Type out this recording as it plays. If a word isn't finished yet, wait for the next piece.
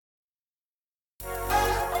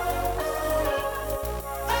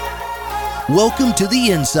Welcome to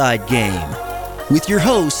the Inside Game with your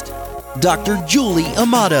host, Dr. Julie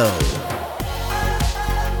Amato.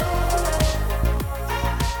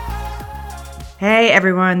 Hey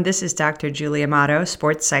everyone, this is Dr. Julie Amato,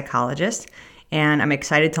 sports psychologist, and I'm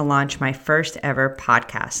excited to launch my first ever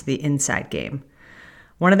podcast, The Inside Game.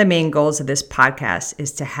 One of the main goals of this podcast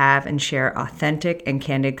is to have and share authentic and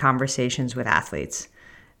candid conversations with athletes.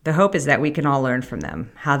 The hope is that we can all learn from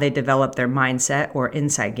them, how they develop their mindset or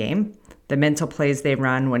inside game, the mental plays they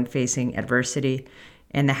run when facing adversity,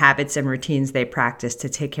 and the habits and routines they practice to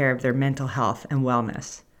take care of their mental health and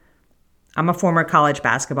wellness. I'm a former college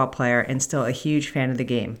basketball player and still a huge fan of the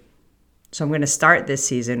game. So I'm going to start this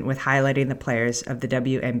season with highlighting the players of the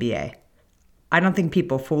WNBA. I don't think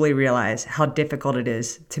people fully realize how difficult it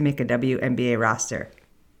is to make a WNBA roster.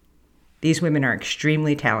 These women are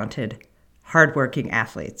extremely talented, hardworking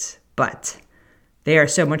athletes, but they are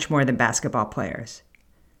so much more than basketball players.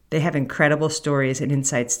 They have incredible stories and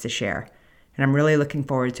insights to share, and I'm really looking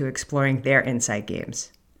forward to exploring their inside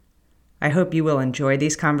games. I hope you will enjoy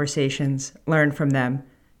these conversations, learn from them,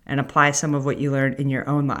 and apply some of what you learned in your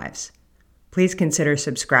own lives. Please consider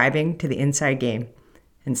subscribing to The Inside Game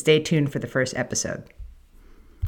and stay tuned for the first episode.